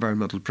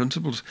environmental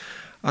principles.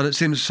 And it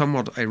seems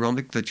somewhat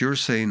ironic that you're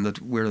saying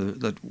that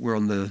we're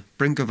on the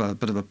brink of a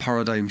bit of a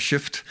paradigm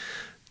shift,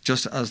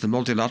 just as the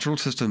multilateral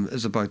system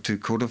is about to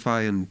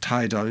codify and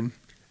tie down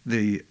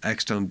the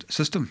extant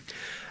system.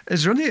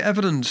 Is there any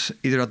evidence,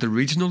 either at the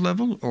regional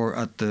level or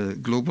at the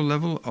global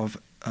level, of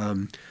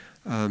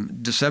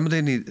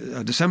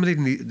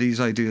disseminating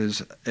these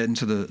ideas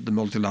into the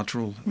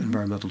multilateral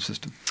environmental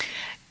system?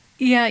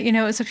 Yeah,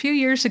 it was a few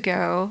years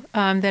ago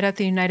that at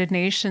the United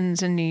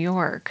Nations in New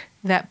York,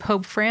 that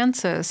Pope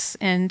Francis,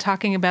 in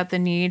talking about the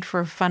need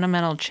for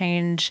fundamental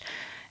change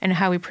and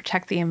how we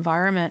protect the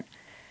environment,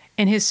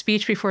 in his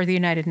speech before the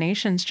United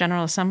Nations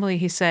General Assembly,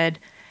 he said,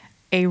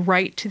 "A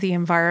right to the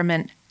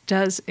environment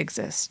does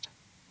exist,"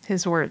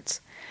 his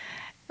words.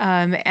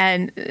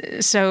 And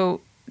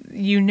so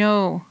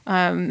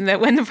that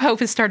when the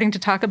Pope is starting to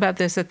talk about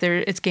this, that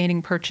it's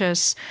gaining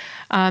purchase.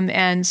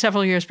 And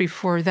several years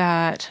before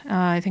that,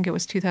 I think it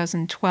was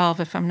 2012,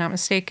 if I'm not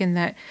mistaken,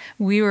 that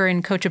we were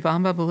in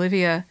Cochabamba,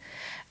 Bolivia,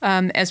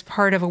 as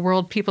part of a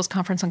World People's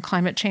Conference on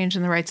Climate Change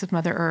and the Rights of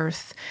Mother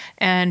Earth,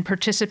 and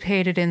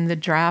participated in the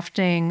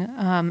drafting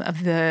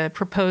of the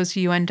proposed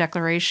UN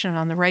Declaration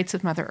on the Rights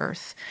of Mother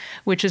Earth,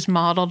 which is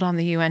modeled on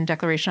the UN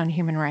Declaration on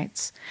Human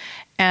Rights.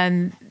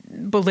 And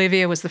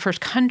Bolivia was the first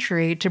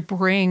country to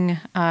bring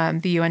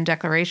the UN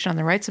Declaration on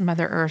the Rights of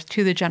Mother Earth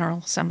to the General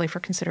Assembly for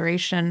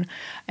consideration.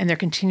 And there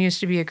continues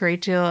to be a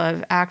great deal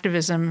of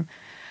activism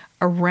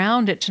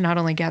around it to not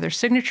only gather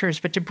signatures,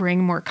 but to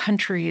bring more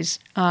countries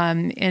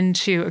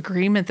into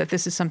agreement that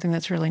this is something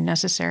that's really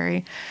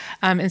necessary.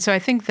 And so I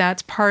think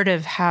that's part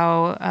of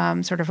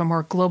how sort of a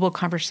more global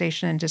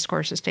conversation and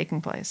discourse is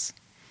taking place.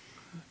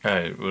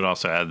 I would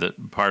also add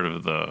that part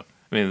of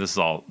this is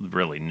all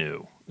really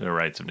new, the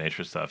rights of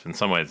nature stuff. In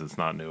some ways, it's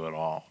not new at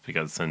all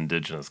because it's an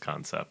indigenous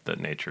concept that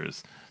nature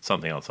is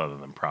something else other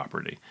than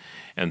property.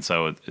 And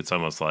so it's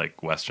almost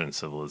like Western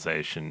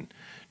civilization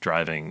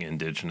driving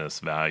indigenous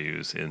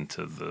values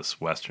into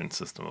this Western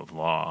system of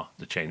law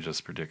to change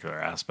this particular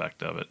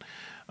aspect of it.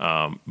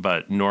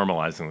 But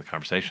normalizing the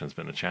conversation has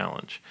been a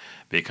challenge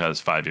because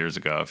 5 years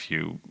ago, if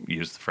you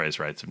used the phrase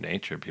rights of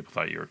nature, people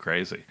thought you were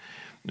crazy.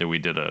 We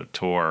did a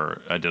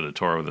tour. I did a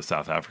tour with a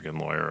South African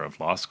lawyer of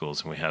law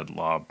schools, and we had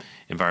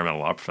environmental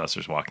law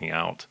professors walking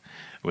out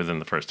within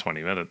the first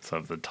 20 minutes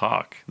of the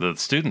talk. The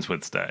students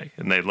would stay,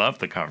 and they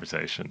loved the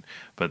conversation,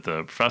 but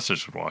the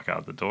professors would walk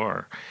out the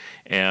door.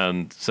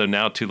 And so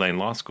now Tulane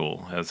Law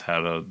School has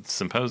had a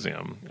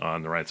symposium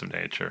on the rights of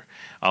nature.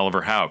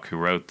 Oliver Houck, who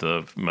wrote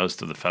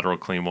most of the Federal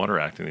Clean Water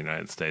Act in the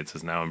United States,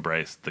 has now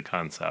embraced the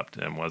concept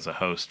and was a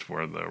host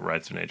for the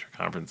Rights of Nature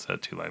conference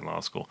at Tulane Law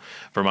School.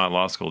 Vermont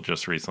Law School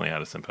just recently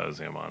had a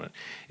symposium on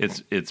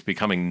it. It's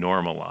becoming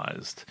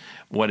normalized.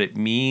 What it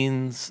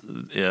means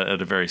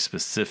at a very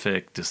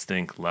specific,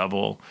 distinct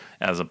level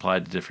as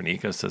applied to different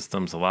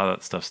ecosystems, a lot of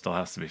that stuff still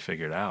has to be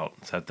figured out.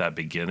 It's at that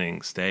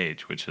beginning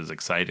stage, which is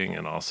exciting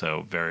and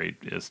also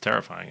is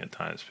terrifying at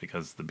times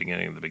because it's the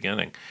beginning of the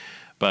beginning.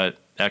 But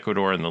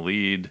Ecuador in the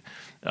lead,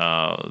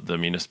 the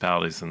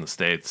municipalities in the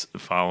states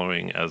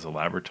following as a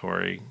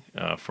laboratory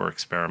for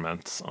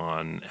experiments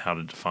on how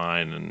to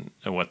define and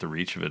what the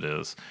reach of it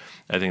is.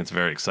 I think it's a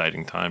very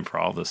exciting time for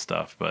all this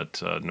stuff, but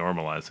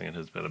normalizing it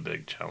has been a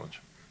big challenge.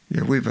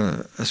 Yeah, we have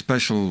a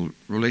special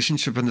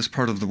relationship in this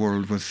part of the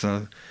world with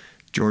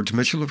George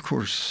Mitchell, of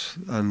course,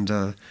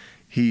 and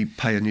he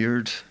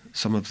pioneered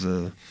some of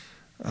the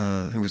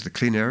it was the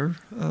clean air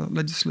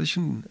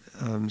legislation.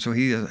 So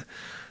he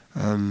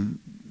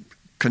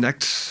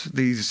connects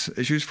these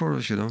issues for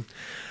us,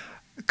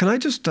 Can I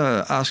just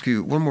ask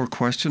you one more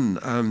question?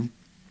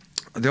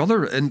 The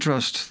other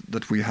interest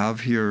that we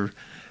have here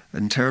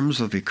in terms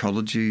of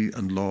ecology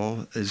and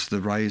law is the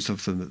rise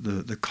of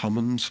the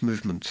commons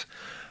movement.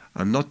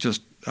 And not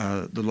just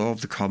the law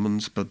of the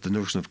commons, but the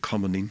notion of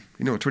commoning.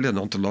 It's really an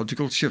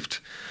ontological shift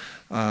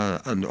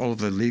and all of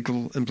the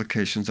legal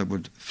implications that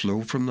would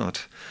flow from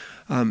that.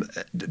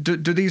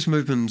 Do these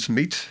movements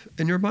meet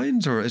in your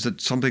minds, or is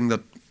it something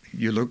that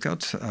you look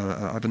at?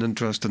 I have an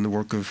interest in the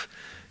work of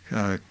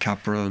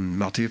Capra and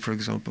Matti, for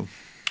example.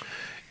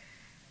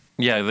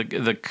 Yeah,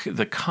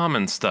 the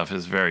common stuff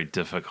is very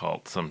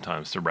difficult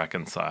sometimes to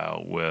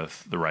reconcile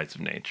with the rights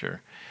of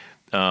nature.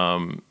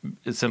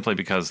 It's simply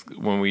because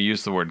when we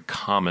use the word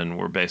common,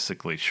 we're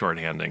basically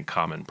shorthanding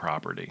common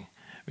property.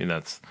 I mean,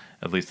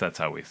 at least that's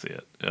how we see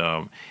it.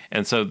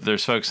 And so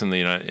there's folks in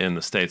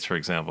the States, for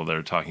example, that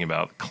are talking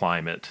about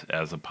climate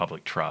as a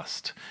public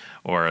trust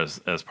or as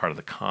part of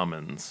the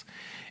commons.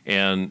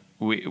 And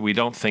we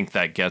don't think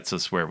that gets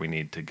us where we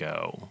need to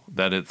go,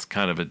 that it's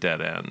kind of a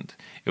dead end.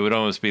 It would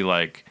almost be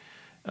like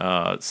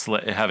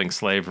having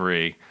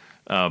slavery,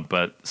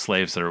 but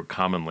slaves that are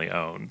commonly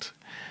owned.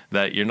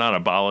 That you're not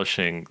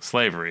abolishing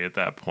slavery at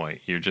that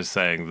point. You're just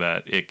saying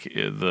that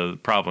the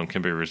problem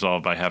can be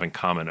resolved by having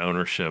common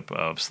ownership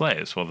of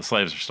slaves. Well, the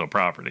slaves are still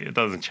property. It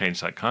doesn't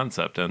change that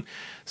concept. And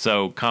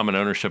so common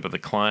ownership of the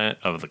climate,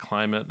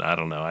 I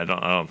don't know. I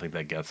don't think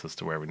that gets us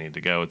to where we need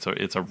to go.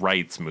 It's a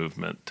rights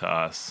movement to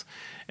us.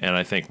 And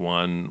I think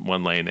one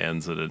lane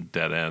ends at a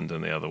dead end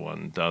and the other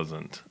one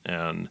doesn't.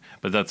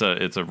 But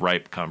it's a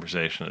ripe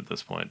conversation at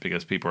this point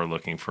because people are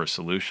looking for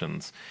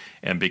solutions.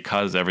 And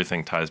because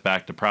everything ties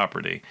back to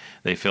property,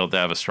 they feel to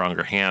have a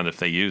stronger hand if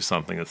they use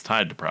something that's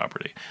tied to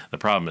property. The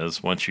problem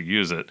is once you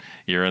use it,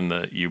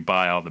 you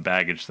buy all the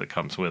baggage that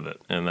comes with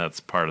it, and that's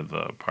part of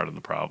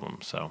the problem.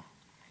 So,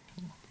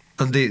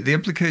 and the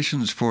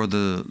implications for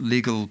the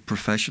legal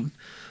profession,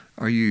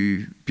 are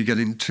you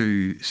beginning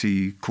to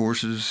see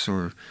courses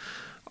or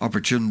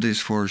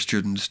opportunities for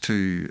students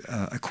to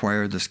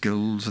acquire the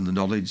skills and the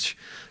knowledge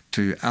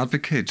to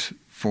advocate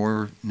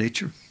for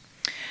nature?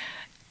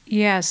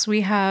 Yes,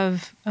 we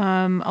have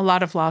a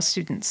lot of law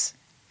students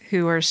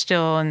who are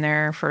still in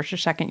their first or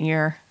second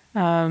year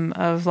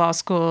of law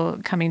school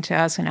coming to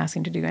us and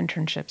asking to do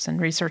internships and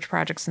research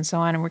projects and so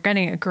on. And we're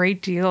getting a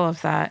great deal of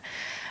that.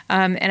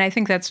 And I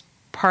think that's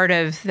part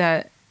of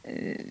that.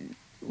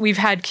 We've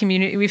had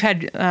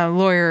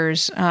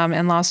lawyers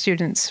and law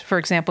students, for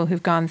example,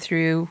 who've gone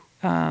through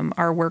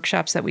our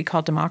workshops that we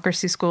call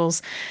democracy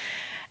schools.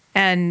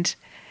 And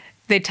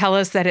they tell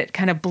us that it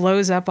kind of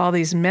blows up all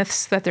these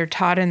myths that they're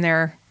taught in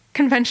their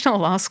conventional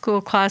law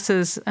school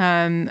classes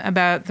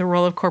about the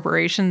role of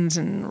corporations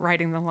and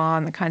writing the law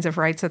and the kinds of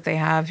rights that they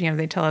have.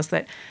 They tell us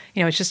that,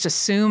 it's just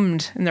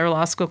assumed in their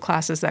law school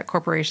classes that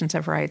corporations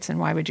have rights, and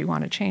why would you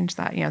want to change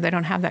that? They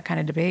don't have that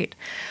kind of debate.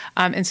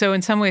 And so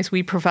in some ways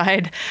we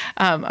provide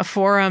a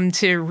forum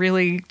to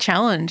really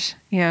challenge,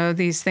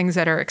 these things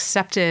that are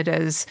accepted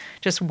as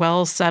just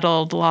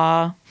well-settled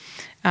law,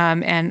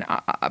 and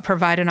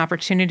provide an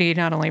opportunity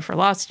not only for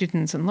law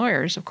students and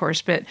lawyers, of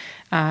course, but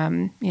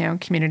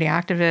community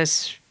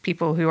activists,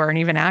 people who aren't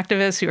even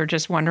activists, who are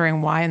just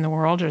wondering why in the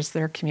world is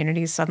their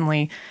community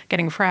suddenly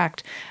getting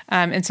fracked.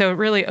 And so it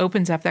really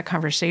opens up that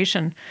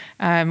conversation,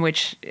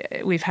 which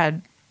we've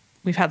had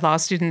law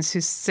students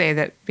who say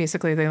that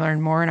basically they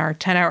learn more in our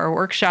 10-hour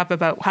workshop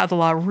about how the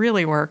law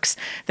really works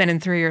than in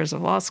 3 years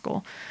of law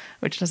school,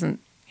 which isn't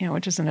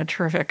a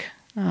terrific.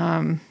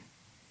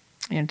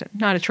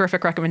 Not a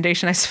terrific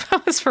recommendation, I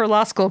suppose, for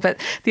law school, but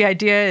the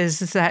idea is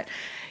that,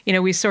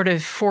 we sort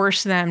of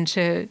force them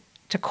to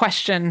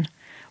question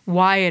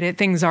why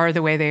things are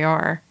the way they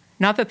are.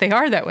 Not that they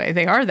are that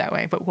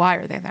way, but why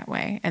are they that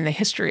way? And the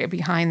history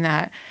behind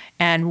that,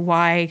 and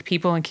why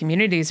people and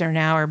communities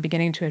are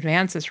beginning to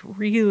advance this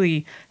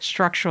really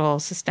structural,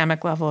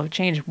 systemic level of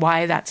change,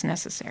 why that's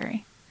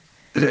necessary.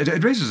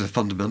 It raises a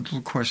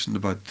fundamental question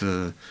about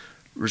the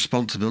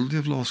responsibility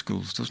of law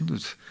schools, doesn't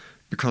it?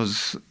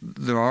 Because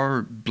there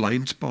are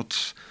blind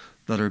spots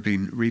that are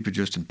being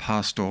reproduced and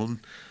passed on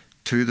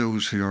to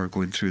those who are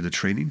going through the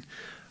training.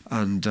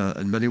 And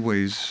in many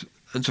ways,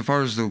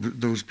 insofar as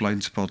those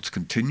blind spots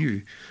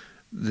continue,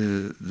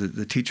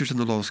 the teachers in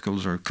the law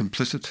schools are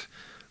complicit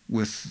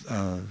with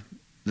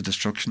the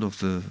destruction of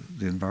the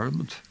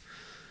environment.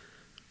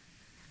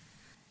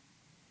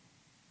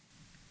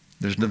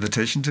 There's an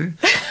invitation to.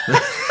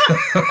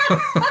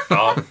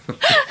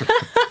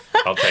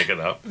 I'll take it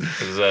up.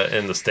 Because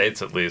in the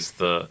States, at least,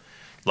 the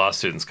law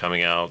students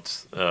coming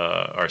out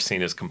are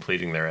seen as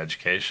completing their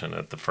education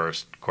at the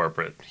first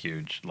corporate,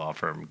 huge law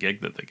firm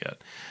gig that they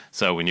get.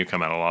 So when you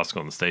come out of law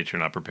school in the States,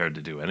 you're not prepared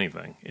to do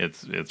anything.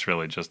 It's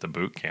really just a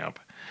boot camp.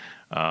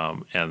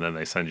 And then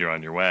they send you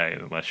on your way.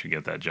 Unless you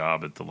get that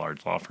job at the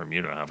large law firm,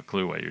 you don't have a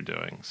clue what you're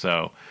doing.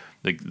 So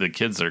the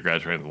kids that are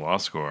graduating the law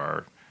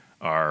school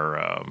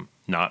are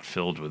not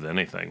filled with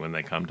anything when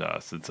they come to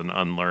us. It's an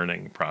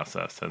unlearning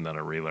process and then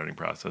a relearning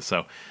process.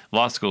 So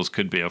law schools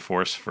could be a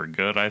force for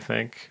good, I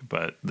think,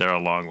 but they're a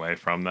long way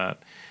from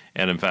that.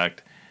 And in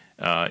fact,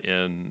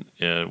 when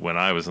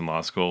I was in law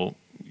school,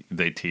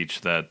 they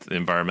teach that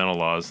environmental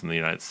laws in the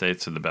United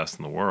States are the best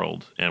in the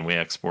world, and we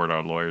export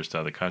our lawyers to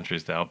other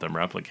countries to help them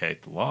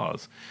replicate the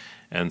laws.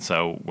 And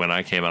so when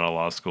I came out of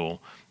law school,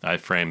 I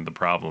framed the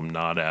problem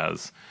not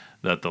as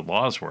that the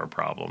laws were a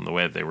problem, the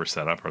way that they were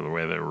set up or the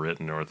way they were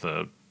written or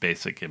the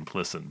basic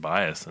implicit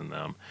bias in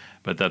them,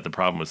 but that the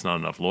problem was not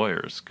enough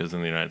lawyers, because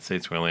in the United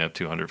States we only have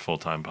 200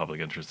 full-time public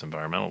interest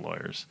environmental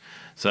lawyers.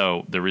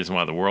 So the reason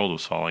why the world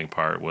was falling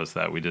apart was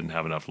that we didn't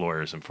have enough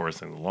lawyers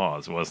enforcing the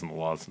laws. It wasn't the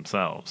laws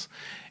themselves.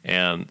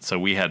 And so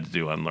we had to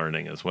do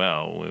unlearning as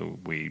well.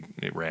 We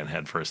ran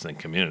headfirst in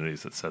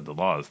communities that said the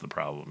law is the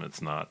problem.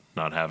 It's not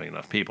having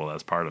enough people.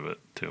 That's part of it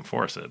to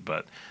enforce it,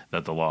 but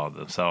that the law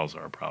themselves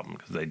are a problem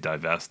because they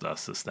divest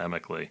us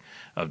systemically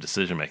of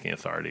decision-making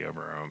authority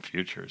over our own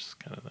futures,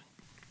 kind of thing.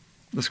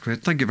 That's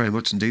great. Thank you very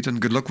much indeed, and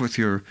good luck with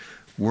your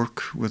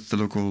work with the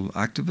local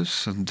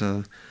activists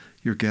and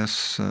your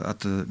guests at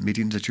the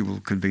meetings that you will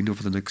convene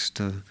over the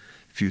next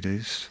few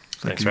days.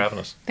 Thanks for having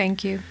us.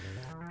 Thank you.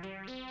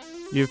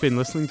 You've been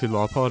listening to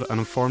LawPod, an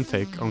informed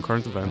take on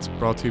current events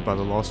brought to you by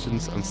the law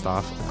students and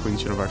staff at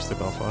Queen's University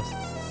Belfast.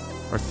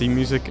 Our theme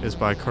music is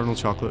by Colonel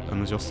Chocolate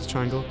and the Justice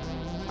Triangle,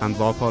 and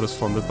LawPod is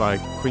funded by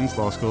Queen's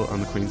Law School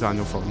and the Queen's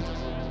Annual Fund.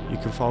 You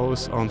can follow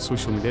us on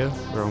social media.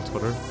 We're on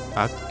Twitter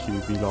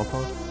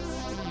 @QBLawPod.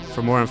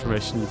 For more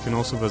information, you can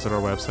also visit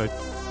our website,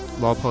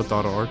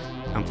 lawpod.org,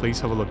 and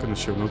please have a look in the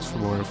show notes for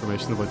more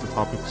information about the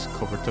topics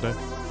covered today.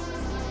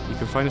 You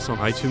can find us on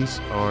iTunes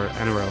or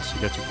anywhere else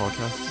you get your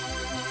podcasts.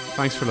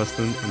 Thanks for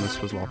listening, and this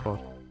was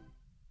LawPod.